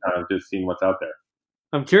 Cool. And kind of just seeing what's out there.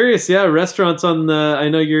 I'm curious. Yeah, restaurants on the. I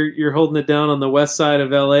know you're holding it down on the west side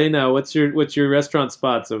of LA now. What's your restaurant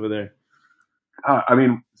spots over there?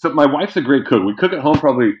 So my wife's a great cook. We cook at home.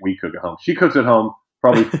 We cook at home. She cooks at home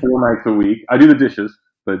probably 4 nights a week. I do the dishes,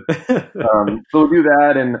 but so we'll do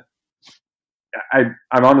that. And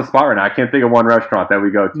I'm on the spot right now. I can't think of one restaurant that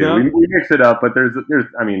we go to. No? We mix it up, but there's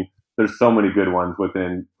so many good ones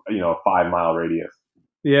within a 5-mile radius.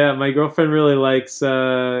 Yeah, my girlfriend really likes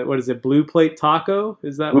what is it? Blue Plate Taco?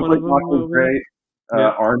 Is that Blue one Plate of them? Taco's great.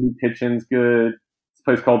 R&B Kitchen's good. This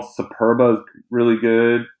place called Superba is really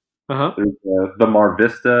good. Uh-huh. There's the Mar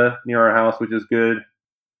Vista near our house, which is good.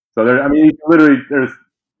 So there's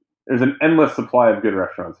there's an endless supply of good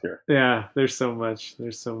restaurants here. Yeah, there's so much.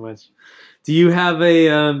 There's so much. Do you have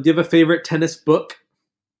a favorite tennis book?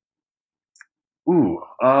 Ooh,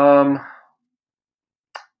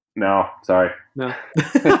 no, sorry. No.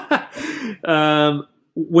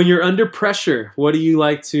 When you're under pressure, what do you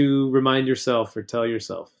like to remind yourself or tell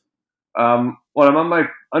yourself? When I'm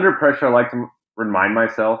under pressure, I like to remind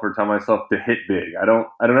myself or tell myself to hit big. I don't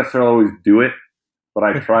necessarily always do it, but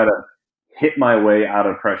I try to hit my way out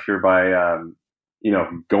of pressure by,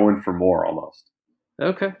 going for more almost.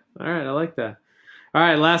 Okay. All right. I like that. All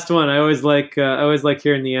right. Last one. I always like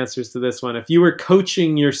hearing the answers to this one. If you were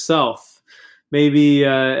coaching yourself, maybe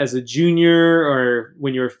as a junior or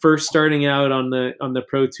when you were first starting out on the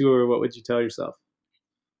pro tour, what would you tell yourself?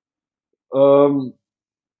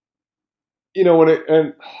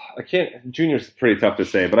 Junior's pretty tough to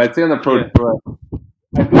say, but I'd say on the pro tour,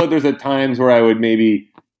 I feel like there's at times where I would maybe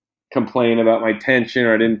complain about my tension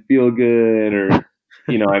or I didn't feel good or,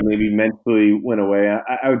 I maybe mentally went away.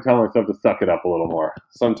 I would tell myself to suck it up a little more.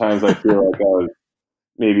 Sometimes I feel like I was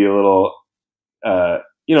maybe a little,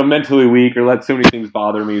 mentally weak or let so many things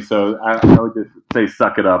bother me. So I would just say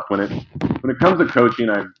suck it up. When it comes to coaching,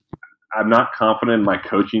 I'm not confident in my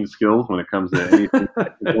coaching skills when it comes to anything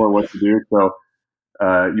or what to do. So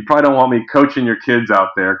you probably don't want me coaching your kids out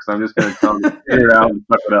there because I'm just going to tell them to figure it out and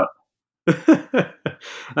suck it up.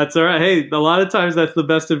 That's all right. Hey, a lot of times that's the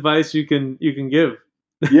best advice you can give.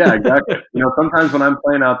 Yeah, exactly. Sometimes when I'm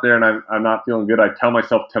playing out there and I'm not feeling good, I tell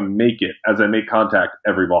myself to make it as I make contact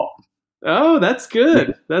every ball. Oh, that's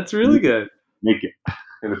good. That's really good. Make it.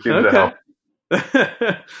 And it seems to help.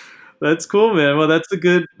 That's cool, man. Well, that's a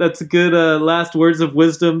good last words of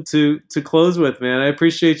wisdom to close with, man. I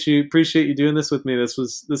appreciate you doing this with me. This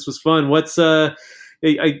was fun. What's like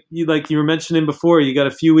you were mentioning before, you got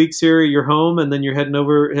a few weeks here, you're home, and then you're heading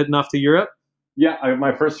off to Europe? Yeah,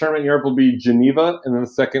 my first tournament in Europe will be Geneva, and then the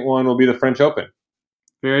second one will be the French Open.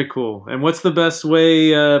 Very cool. And what's the best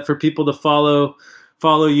way for people to follow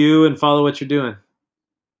you and follow what you're doing?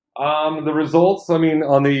 The results, on the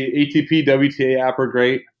ATP WTA app are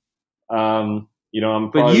great. I'm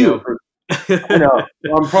probably I know.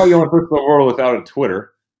 I'm probably the only person in the world without a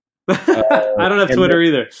Twitter. I don't have Twitter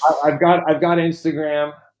either. I've got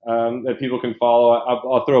Instagram that people can follow.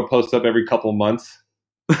 I'll throw a post up every couple months.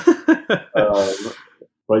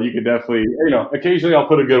 But you can definitely, occasionally I'll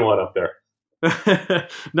put a good one up there.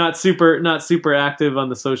 Not super active on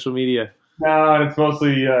the social media. No, and it's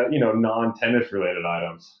mostly non-tennis related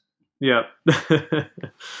items. Yeah. I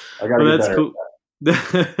gotta get better. Cool.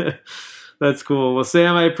 That's cool. Well,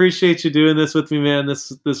 Sam, I appreciate you doing this with me, man.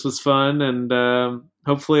 This was fun, and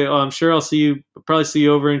hopefully, I'm sure I'll probably see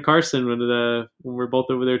you over in Carson when we're both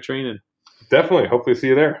over there training. Definitely. Hopefully, see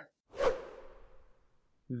you there.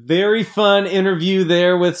 Very fun interview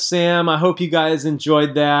there with Sam. I hope you guys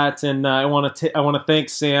enjoyed that, and I want to thank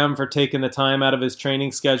Sam for taking the time out of his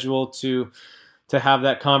training schedule to have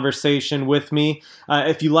that conversation with me.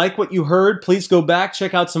 If you like what you heard, please go back,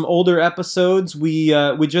 check out some older episodes. We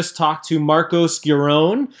just talked to Marcos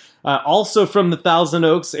Giron, also from the Thousand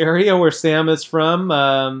Oaks area where Sam is from.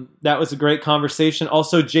 That was a great conversation.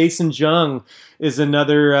 Also, Jason Jung is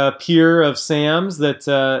another peer of Sam's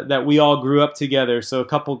that we all grew up together. So a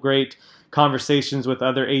couple great conversations with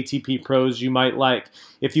other ATP pros you might like.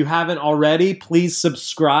 If you haven't already, please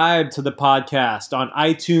subscribe to the podcast on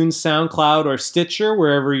iTunes, SoundCloud, or Stitcher,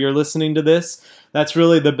 wherever you're listening to this. That's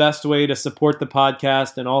really the best way to support the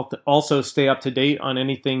podcast and also stay up to date on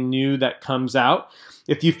anything new that comes out.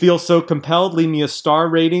 If you feel so compelled, leave me a star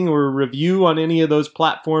rating or a review on any of those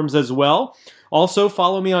platforms as well. Also,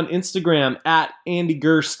 follow me on Instagram at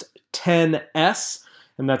AndyGerst10S.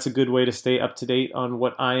 And that's a good way to stay up to date on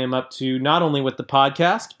what I am up to, not only with the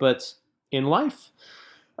podcast, but in life.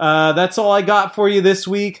 That's all I got for you this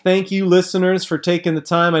week. Thank you, listeners, for taking the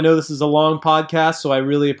time. I know this is a long podcast, so I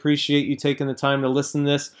really appreciate you taking the time to listen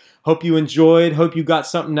to this. Hope you enjoyed. Hope you got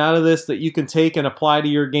something out of this that you can take and apply to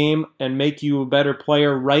your game and make you a better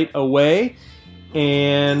player right away.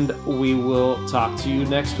 And we will talk to you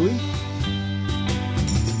next week.